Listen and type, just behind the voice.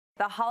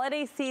The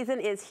holiday season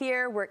is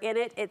here, we're in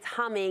it, it's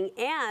humming,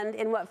 and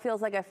in what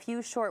feels like a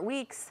few short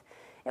weeks,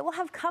 it will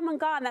have come and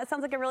gone. That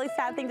sounds like a really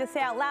sad thing to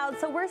say out loud.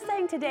 So we're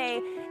saying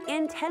today,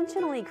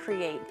 intentionally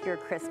create your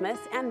Christmas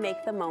and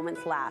make the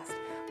moments last.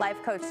 Life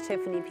coach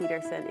Tiffany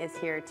Peterson is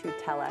here to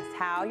tell us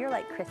how. You're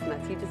like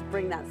Christmas. You just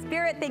bring that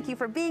spirit. Thank you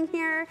for being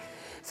here.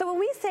 So when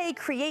we say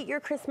create your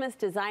Christmas,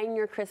 design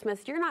your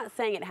Christmas, you're not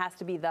saying it has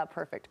to be the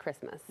perfect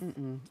Christmas.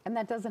 And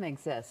that doesn't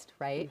exist,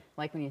 right?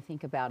 Like when you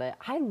think about it.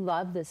 I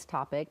love this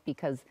topic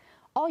because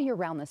all year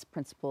round, this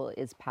principle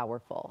is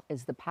powerful,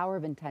 is the power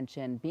of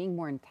intention, being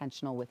more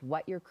intentional with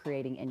what you're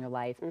creating in your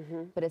life,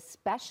 but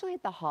especially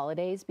at the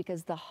holidays,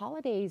 because the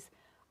holidays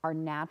are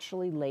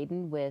naturally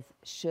laden with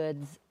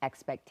shoulds,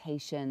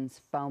 expectations,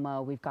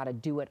 FOMO. We've got to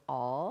do it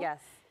all. Yes.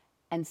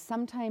 And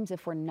sometimes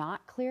if we're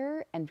not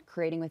clear and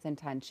creating with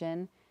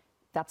intention,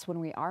 that's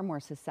when we are more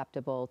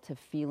susceptible to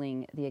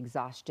feeling the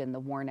exhaustion, the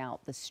worn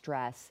out, the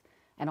stress,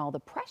 and all the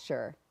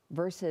pressure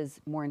versus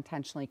more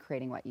intentionally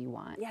creating what you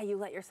want. Yeah, you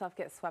let yourself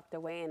get swept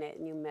away in it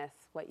and you miss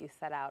what you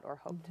set out or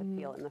hoped to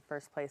feel in the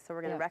first place. So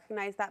we're going to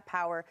recognize that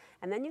power.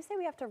 And then you say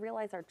we have to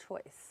realize our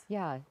choice.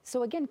 Yeah.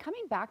 So again,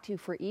 coming back to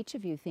for each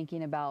of you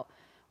thinking about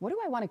what do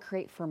I want to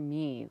create for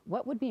me?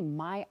 What would be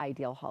my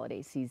ideal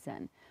holiday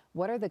season?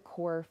 What are the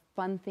core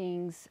fun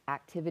things,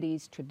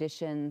 activities,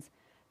 traditions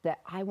that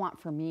I want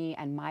for me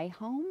and my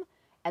home?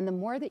 And the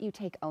more that you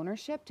take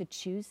ownership to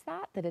choose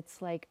that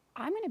it's like,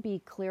 I'm going to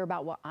be clear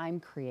about what I'm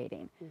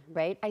creating,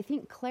 right? I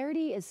think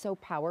clarity is so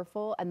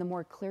powerful, and the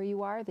more clear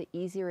you are, the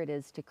easier it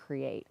is to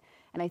create.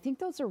 And I think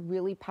those are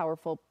really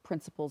powerful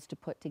principles to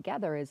put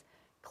together is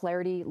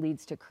clarity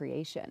leads to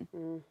creation.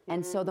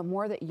 And so the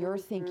more that you're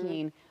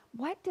thinking,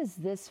 what does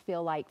this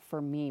feel like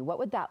for me? What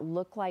would that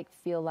look like,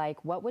 feel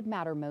like? What would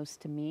matter most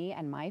to me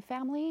and my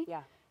family?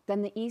 Yeah.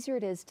 Then the easier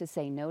it is to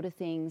say no to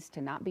things,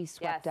 to not be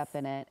swept up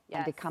in it,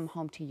 and to come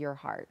home to your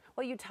heart.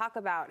 Well, you talk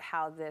about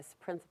how this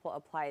principle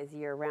applies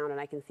year round, and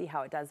I can see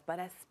how it does, but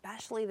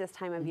especially this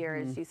time of year,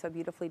 as you so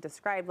beautifully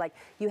described, like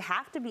you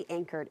have to be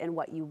anchored in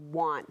what you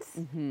want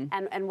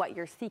and what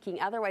you're seeking.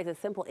 Otherwise, a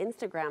simple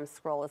Instagram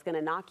scroll is going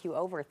to knock you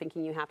over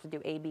thinking you have to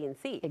do A, B, and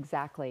C.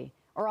 Exactly.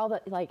 Or all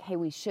the like, hey,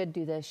 we should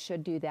do this,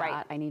 should do that.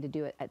 Right. I need to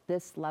do it at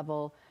this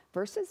level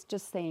versus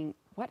just saying,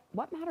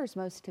 what matters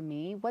most to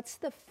me? What's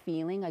the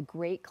feeling? A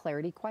great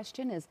clarity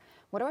question is,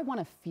 what do I want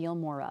to feel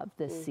more of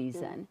this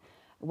season?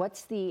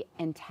 What's the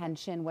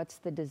intention? What's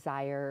the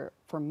desire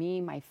for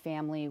me, my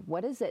family?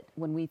 What is it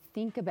when we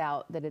think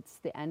about that it's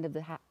the end of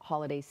the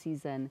holiday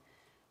season,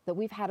 that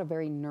we've had a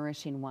very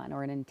nourishing one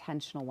or an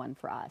intentional one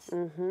for us?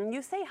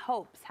 You say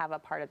hopes have a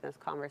part of this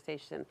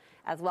conversation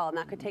as well, and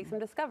that could take some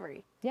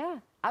discovery. Yeah,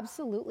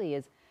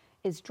 absolutely.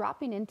 Is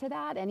dropping into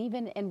that and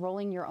even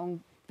enrolling your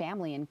own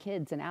family and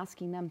kids and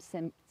asking them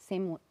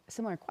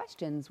similar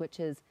questions, which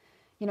is,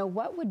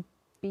 what would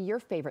be your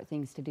favorite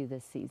things to do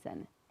this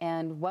season?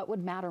 And what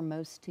would matter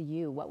most to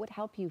you? What would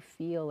help you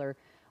feel, or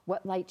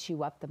what lights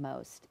you up the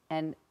most?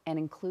 And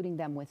including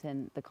them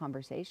within the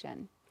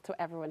conversation. So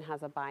everyone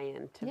has a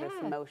buy-in to this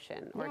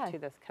motion or to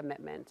this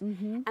commitment.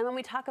 And when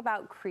we talk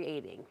about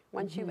creating,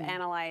 once you've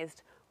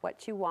analyzed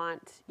what you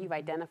want, you've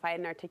identified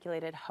and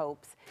articulated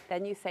hopes,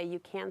 then you say you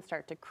can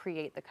start to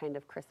create the kind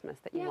of Christmas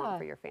that you want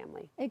for your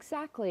family.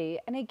 Exactly.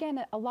 And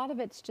again, a lot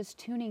of it's just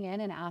tuning in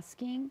and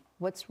asking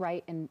what's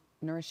right and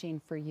nourishing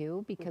for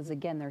you, because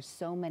again, there's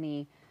so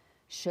many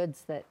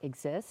shoulds that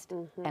exist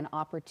and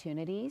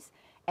opportunities.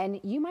 And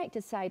you might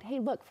decide, hey,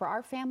 look, for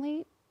our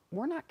family,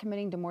 we're not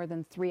committing to more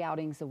than 3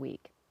 outings a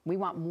week. We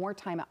want more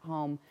time at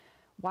home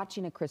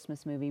watching a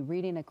Christmas movie,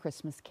 reading a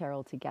Christmas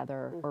carol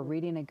together, or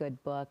reading a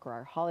good book, or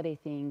our holiday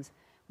things.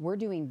 We're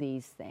doing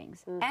these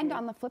things. And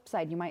on the flip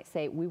side, you might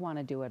say, we want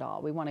to do it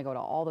all. We want to go to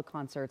all the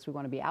concerts. We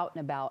want to be out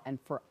and about. And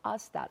for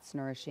us, that's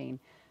nourishing.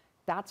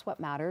 That's what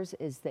matters,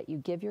 is that you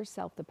give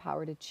yourself the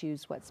power to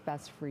choose what's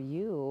best for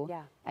you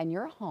and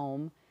your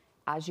home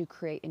as you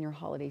create in your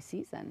holiday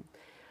season.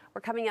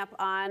 We're coming up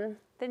on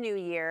the new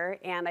year,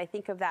 and I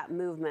think of that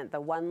movement,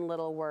 the one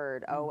little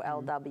word,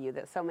 OLW,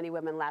 that so many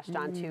women latched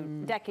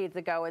onto decades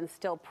ago and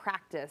still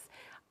practice.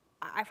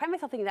 I find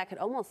myself thinking that could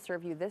almost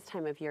serve you this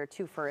time of year,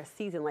 too, for a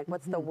season. Like,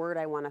 what's the word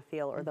I want to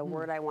feel, or the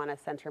word I want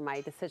to center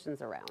my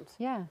decisions around?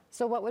 Yeah.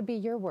 So what would be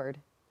your word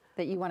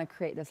that you want to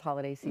create this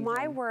holiday season?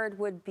 My word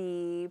would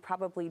be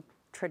probably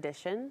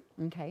tradition.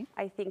 Okay.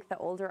 I think the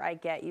older I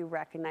get, you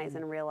recognize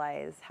and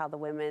realize how the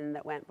women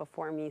that went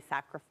before me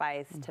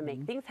sacrificed to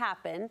make things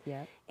happen.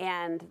 Yep.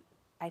 And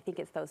I think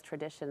it's those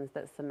traditions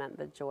that cement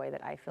the joy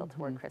that I feel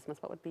toward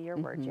Christmas. What would be your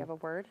word? Do you have a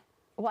word?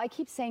 Well, I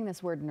keep saying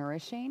this word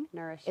nourishing.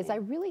 Nourishing. Is I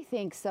really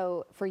think,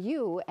 so for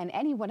you and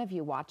any one of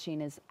you watching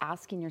is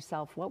asking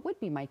yourself, what would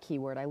be my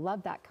keyword? I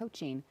love that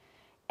coaching.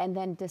 And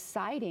then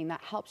deciding,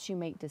 that helps you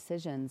make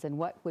decisions. And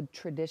what would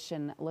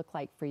tradition look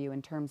like for you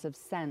in terms of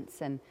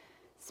scents and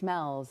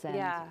smells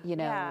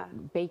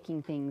and,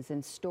 baking things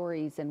and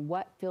stories, and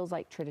what feels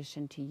like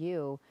tradition to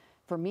you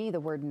for me, the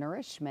word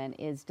nourishment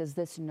is, does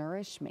this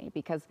nourish me?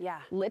 Because Yeah.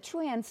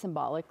 literally and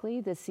symbolically,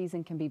 this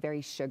season can be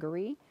very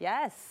sugary.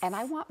 Yes. And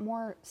I want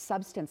more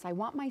substance. I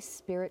want my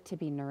spirit to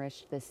be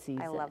nourished this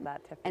season. I love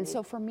that, Tiffany. And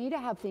so for me to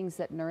have things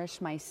that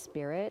nourish my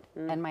spirit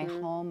and my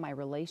home, my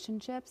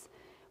relationships,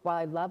 while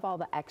I love all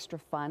the extra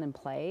fun and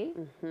play,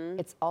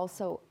 it's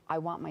also, I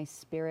want my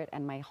spirit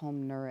and my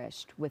home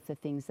nourished with the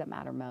things that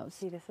matter most.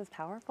 See, this is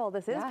powerful.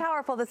 This is Yeah,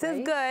 powerful. This is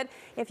right? good.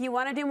 If you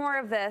want to do more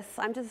of this,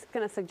 I'm just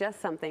going to suggest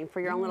something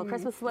for your own little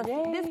Christmas list.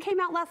 Yay. This came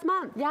out last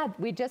month. Yeah,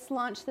 we just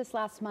launched this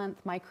last month,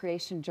 My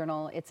Creation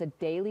Journal. It's a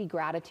daily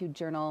gratitude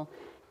journal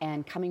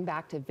and coming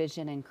back to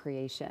vision and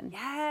creation.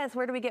 Yes.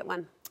 Where do we get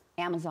one?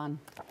 Amazon.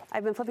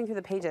 I've been flipping through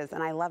the pages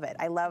and I love it.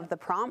 I love the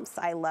prompts,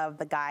 I love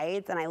the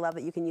guides, and I love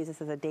that you can use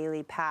this as a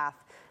daily path,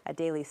 a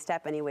daily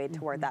step anyway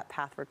toward that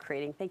path we're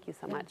creating. Thank you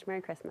so much.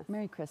 Merry Christmas.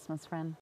 Merry Christmas, friend.